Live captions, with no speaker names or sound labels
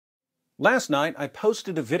Last night, I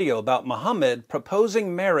posted a video about Muhammad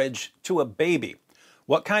proposing marriage to a baby.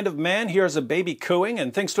 What kind of man hears a baby cooing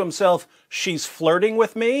and thinks to himself, "She's flirting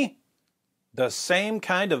with me"? The same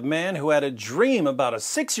kind of man who had a dream about a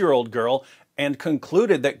 6-year-old girl and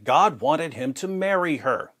concluded that God wanted him to marry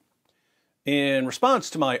her. In response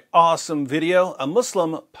to my awesome video, a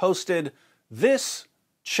Muslim posted this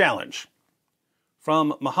challenge.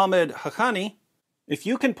 From Muhammad Haqqani: if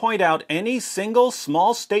you can point out any single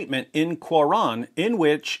small statement in Quran in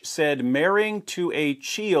which said marrying to a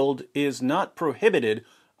child is not prohibited,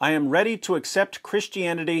 I am ready to accept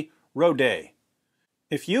Christianity, Rodé.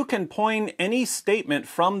 If you can point any statement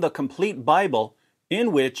from the complete Bible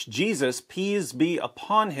in which Jesus, peace be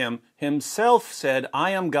upon him, himself said,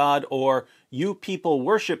 I am God, or you people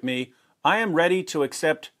worship me, I am ready to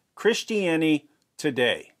accept Christianity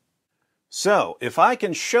today. So, if I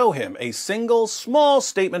can show him a single small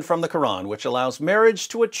statement from the Quran which allows marriage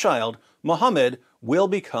to a child, Muhammad will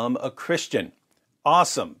become a Christian.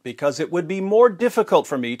 Awesome, because it would be more difficult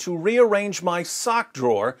for me to rearrange my sock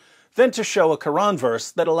drawer than to show a Quran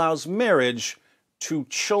verse that allows marriage to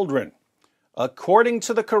children. According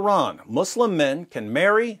to the Quran, Muslim men can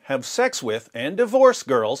marry, have sex with, and divorce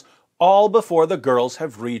girls all before the girls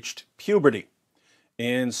have reached puberty.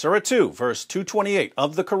 In Surah 2, verse 228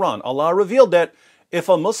 of the Quran, Allah revealed that if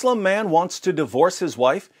a Muslim man wants to divorce his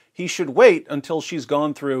wife, he should wait until she's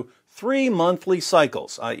gone through 3 monthly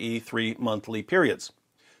cycles, i.e. 3 monthly periods.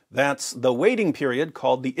 That's the waiting period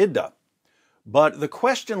called the iddah. But the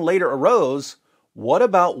question later arose, what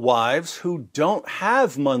about wives who don't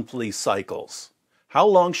have monthly cycles? How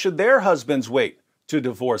long should their husbands wait to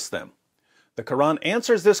divorce them? The Quran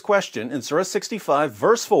answers this question in Surah 65,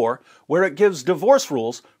 verse 4, where it gives divorce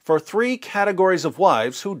rules for 3 categories of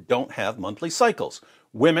wives who don't have monthly cycles.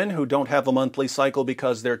 Women who don't have a monthly cycle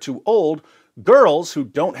because they're too old, girls who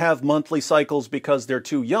don't have monthly cycles because they're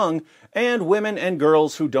too young, and women and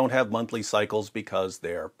girls who don't have monthly cycles because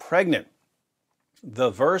they're pregnant. The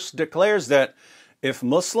verse declares that if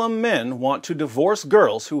Muslim men want to divorce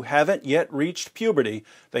girls who haven't yet reached puberty,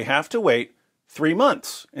 they have to wait 3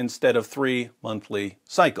 months instead of 3 monthly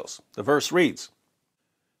cycles. The verse reads,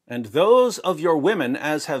 and those of your women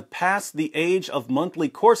as have passed the age of monthly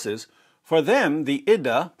courses, for them the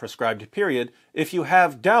iddah, prescribed period, if you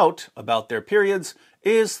have doubt about their periods,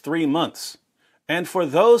 is 3 months. And for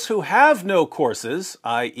those who have no courses,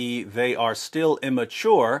 i.e. they are still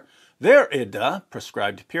immature, their iddah,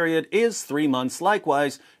 prescribed period, is 3 months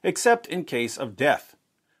likewise, except in case of death.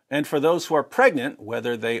 And for those who are pregnant,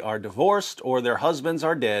 whether they are divorced or their husbands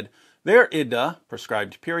are dead, their iddah,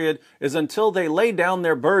 prescribed period, is until they lay down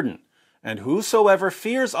their burden. And whosoever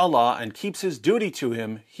fears Allah and keeps his duty to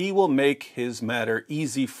him, he will make his matter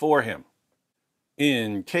easy for him.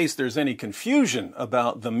 In case there's any confusion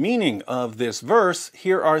about the meaning of this verse,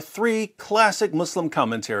 here are 3 classic Muslim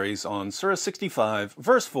commentaries on Surah 65,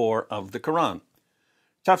 verse 4 of the Quran.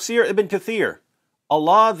 Tafsir Ibn Kathir: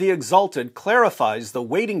 Allah the Exalted clarifies the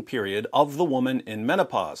waiting period of the woman in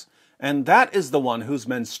menopause, and that is the one whose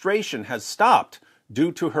menstruation has stopped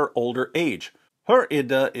due to her older age. Her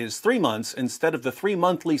iddah is 3 months instead of the 3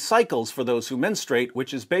 monthly cycles for those who menstruate,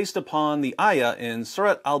 which is based upon the ayah in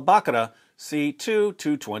Surah Al-Baqarah, c.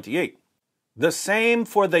 2:228. The same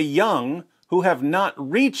for the young who have not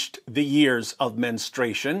reached the years of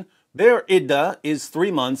menstruation. Their iddah is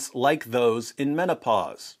 3 months like those in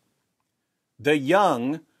menopause. The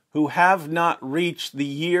young who have not reached the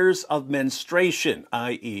years of menstruation,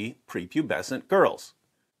 i.e. prepubescent girls.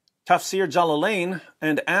 Tafsir Jalalain: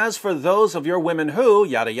 and as for those of your women who,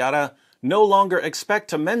 yada yada, no longer expect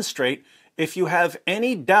to menstruate, if you have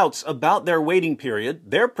any doubts about their waiting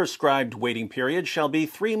period, their prescribed waiting period shall be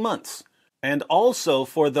 3 months. And also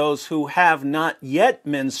for those who have not yet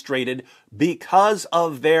menstruated because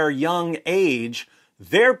of their young age,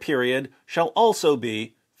 their period shall also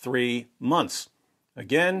be 3 months.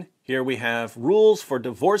 Again, here we have rules for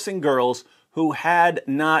divorcing girls who had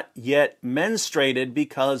not yet menstruated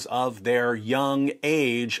because of their young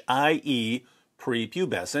age, i.e.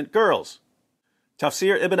 prepubescent girls.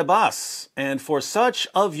 Tafsir Ibn Abbas: and for such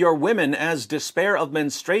of your women as despair of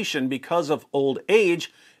menstruation because of old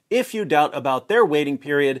age, if you doubt about their waiting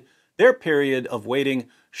period, their period of waiting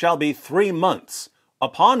shall be 3 months.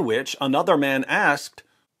 Upon which another man asked,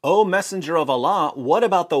 O Messenger of Allah, what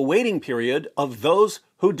about the waiting period of those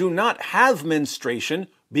who do not have menstruation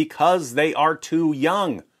because they are too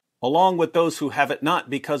young? Along with those who have it not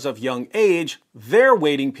because of young age, their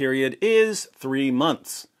waiting period is 3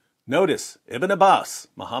 months. Notice, Ibn Abbas,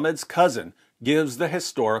 Muhammad's cousin, gives the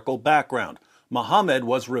historical background. Muhammad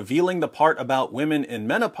was revealing the part about women in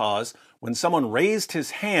menopause when someone raised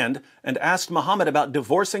his hand and asked Muhammad about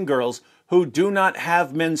divorcing girls who do not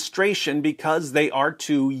have menstruation because they are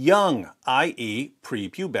too young, i.e.,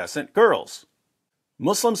 prepubescent girls.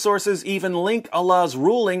 Muslim sources even link Allah's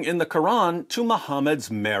ruling in the Quran to Muhammad's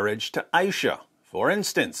marriage to Aisha. For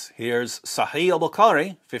instance, here's Sahih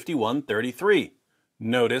al-Bukhari 5133.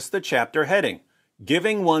 Notice the chapter heading,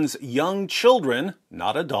 Giving one's young children,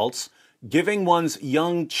 not adults, giving one's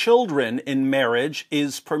young children in marriage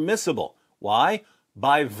is permissible. Why?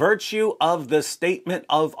 By virtue of the statement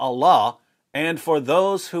of Allah, and for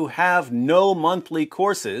those who have no monthly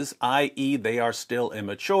courses, i.e. they are still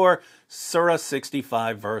immature, Surah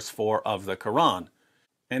 65 verse 4 of the Quran.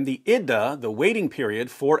 And the iddah, the waiting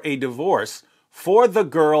period for a divorce, for the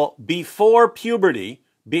girl before puberty,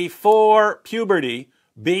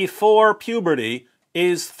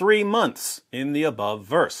 is 3 months in the above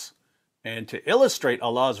verse. And to illustrate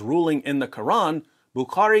Allah's ruling in the Quran,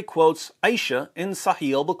 Bukhari quotes Aisha in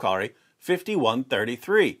Sahih al-Bukhari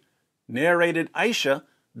 5133. Narrated Aisha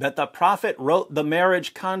that the Prophet wrote the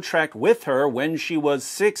marriage contract with her when she was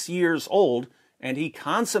 6 years old, and he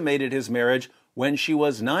consummated his marriage when she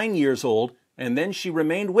was 9 years old, and then she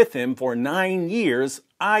remained with him for 9 years,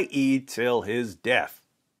 i.e. till his death.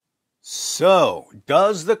 So,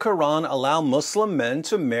 does the Quran allow Muslim men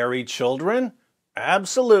to marry children?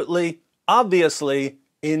 Absolutely, obviously,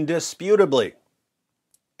 indisputably.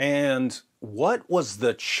 And what was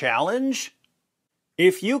the challenge?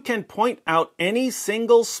 If you can point out any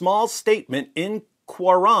single small statement in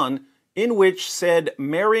Quran in which said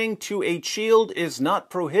marrying to a child is not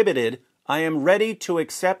prohibited, I am ready to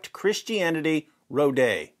accept Christianity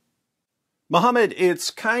Rodé. Muhammad, it's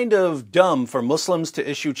kind of dumb for Muslims to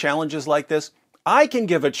issue challenges like this. I can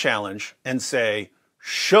give a challenge and say,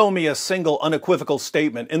 show me a single unequivocal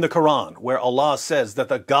statement in the Quran where Allah says that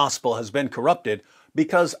the gospel has been corrupted,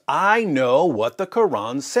 because I know what the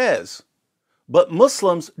Quran says. But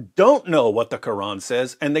Muslims don't know what the Quran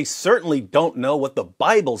says, and they certainly don't know what the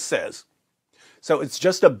Bible says. So it's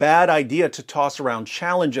just a bad idea to toss around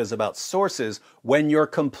challenges about sources when you're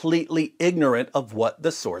completely ignorant of what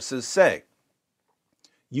the sources say.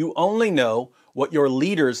 You only know what your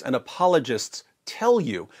leaders and apologists tell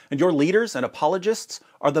you, and your leaders and apologists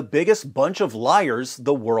are the biggest bunch of liars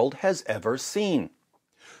the world has ever seen.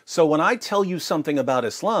 So when I tell you something about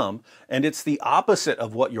Islam, and it's the opposite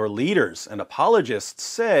of what your leaders and apologists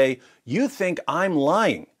say, you think I'm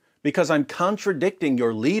lying because I'm contradicting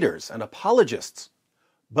your leaders and apologists.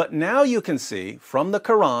 But now you can see from the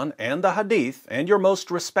Quran and the Hadith and your most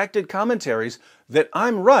respected commentaries that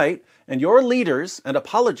I'm right and your leaders and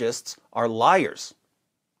apologists are liars.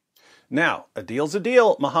 Now, a deal's a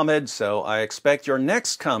deal, Muhammad, so I expect your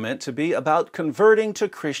next comment to be about converting to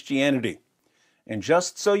Christianity. And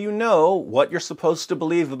just so you know what you're supposed to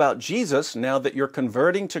believe about Jesus now that you're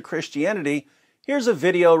converting to Christianity, here's a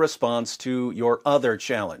video response to your other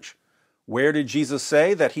challenge. Where did Jesus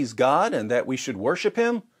say that he's God and that we should worship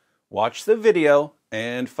him? Watch the video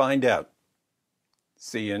and find out.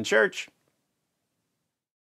 See you in church.